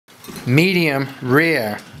medium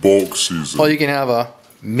rare. Bulk season. Or you can have a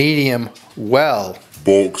medium well.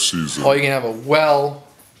 Bulk season. Or you can have a well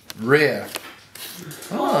rare.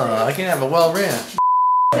 Oh, I can have a well rare.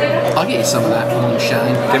 I'll get you some of that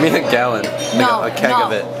moonshine. Give me a gallon. No, a keg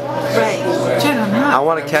of it. Ray. Jen, I'm not. I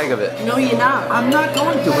want a keg of it. No, you're not. I'm not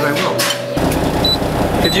going to, but I will.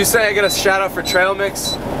 Could you say I got a shout out for Trail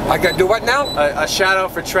Mix? I got do what now? A shout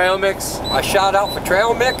out for Trail Mix? A shout out for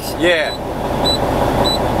Trail Mix? Yeah.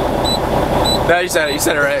 No, you said it. You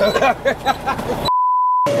said it right.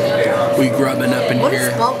 We grubbing up in What here.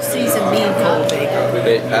 does bulk season mean, Colby?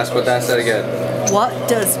 Hey, ask what that said again. What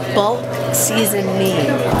does bulk season mean?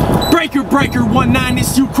 Breaker, 1-9,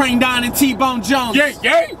 it's Ukraine Don and T-Bone Jones.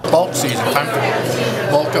 Yeah. Bulk season. Time to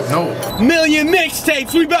bulk up. No. Million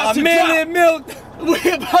mixtapes, we about to drop.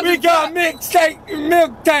 We got Mixtapes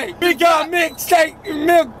Milktaits. We got Mixtapes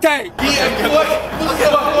Milktaits.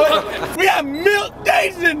 We got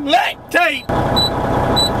Milktaits and lactate.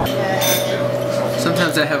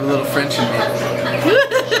 Sometimes I have a little French in me. I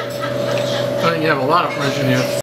think you have a lot of French in you.